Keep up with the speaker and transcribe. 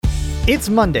It's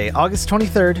Monday, August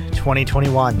 23rd,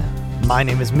 2021. My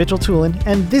name is Mitchell Tulin,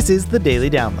 and this is the Daily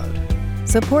Download.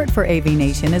 Support for AV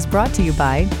Nation is brought to you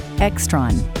by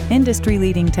Extron,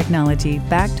 industry-leading technology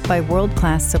backed by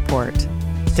world-class support.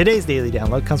 Today's Daily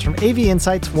Download comes from AV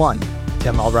Insights 1.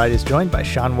 Tim Albright is joined by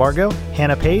Sean Wargo,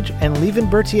 Hannah Page, and Lieven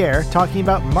Bertier talking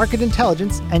about market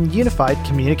intelligence and unified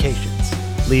communications.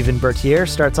 Lieven Bertier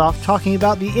starts off talking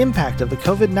about the impact of the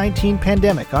COVID-19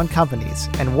 pandemic on companies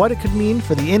and what it could mean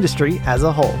for the industry as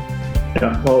a whole.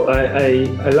 Yeah, well,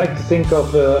 I like to think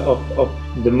of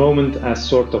the moment as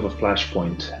sort of a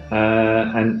flashpoint.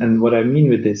 And what I mean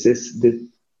with this is that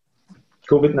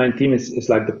COVID-19 is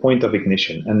like the point of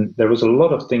ignition. And there was a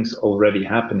lot of things already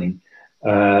happening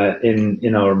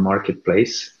in our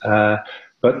marketplace,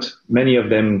 but many of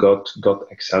them got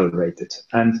accelerated.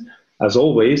 And as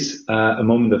always, a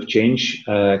moment of change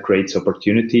creates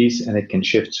opportunities, and it can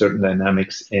shift certain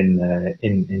dynamics in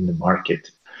the market.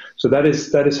 So that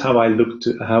is how I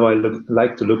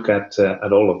like to look at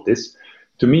all of this.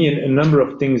 To me, a number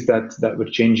of things that were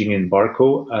changing in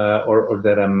Barco or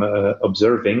that I'm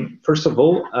observing. First of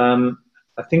all,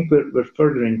 I think we're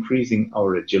further increasing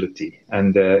our agility,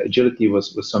 and agility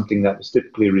was something that was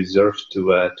typically reserved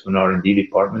to an R&D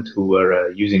department who were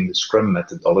using the Scrum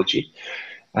methodology.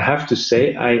 I have to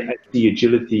say, I see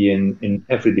agility in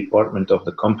every department of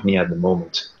the company at the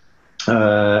moment.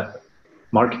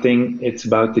 Marketing, it's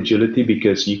about agility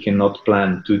because you cannot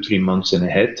plan 2-3 months in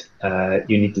ahead.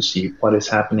 You need to see what is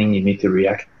happening, you need to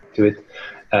react to it,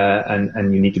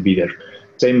 and you need to be there.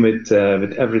 Same with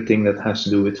everything that has to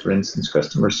do with, for instance,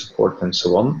 customer support and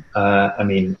so on.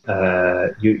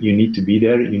 You need to be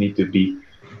there, you need to be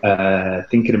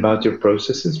thinking about your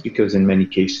processes, because in many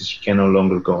cases you can no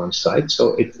longer go on site.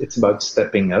 So it's about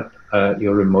stepping up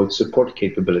your remote support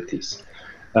capabilities.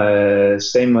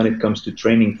 Same when it comes to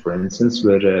training, for instance,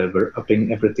 we're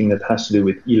upping everything that has to do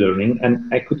with e-learning,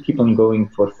 and I could keep on going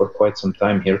for quite some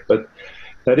time here, but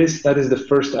that is the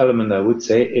first element. I would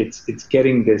say it's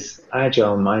getting this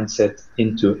agile mindset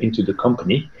into the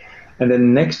company. And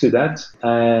then next to that,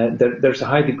 there's a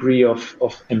high degree of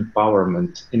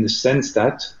empowerment, in the sense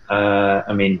that,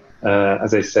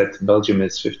 as I said, Belgium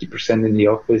is 50% in the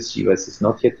office, US is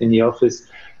not yet in the office,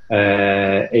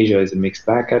 Asia is a mixed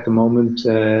bag at the moment,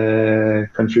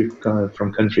 country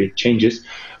from country changes.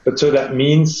 But so that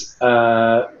means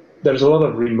there's a lot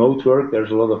of remote work, there's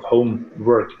a lot of home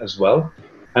work as well.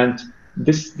 And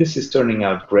this is turning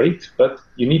out great, but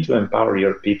you need to empower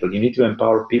your people. You need to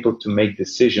empower people to make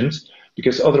decisions,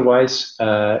 because otherwise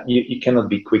you cannot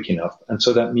be quick enough. And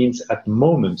so that means at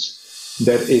moments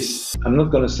there is, I'm not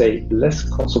going to say less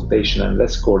consultation and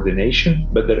less coordination,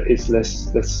 but there is less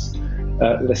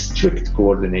strict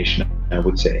coordination, I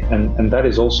would say. And that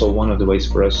is also one of the ways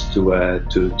for us to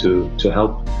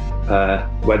help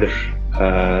weather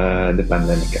the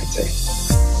pandemic, I'd say.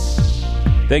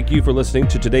 Thank you for listening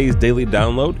to today's Daily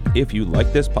Download. If you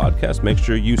like this podcast, make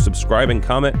sure you subscribe and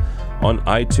comment on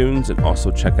iTunes, and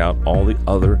also check out all the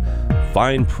other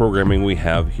fine programming we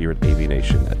have here at AV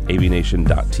Nation at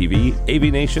avnation.tv,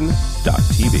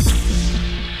 avnation.tv.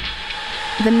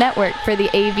 The network for the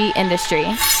AV industry.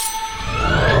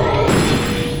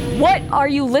 What are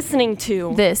you listening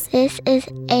to? This is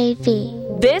AV.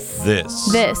 This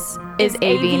is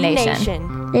AV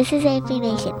Nation. This is AV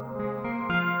Nation.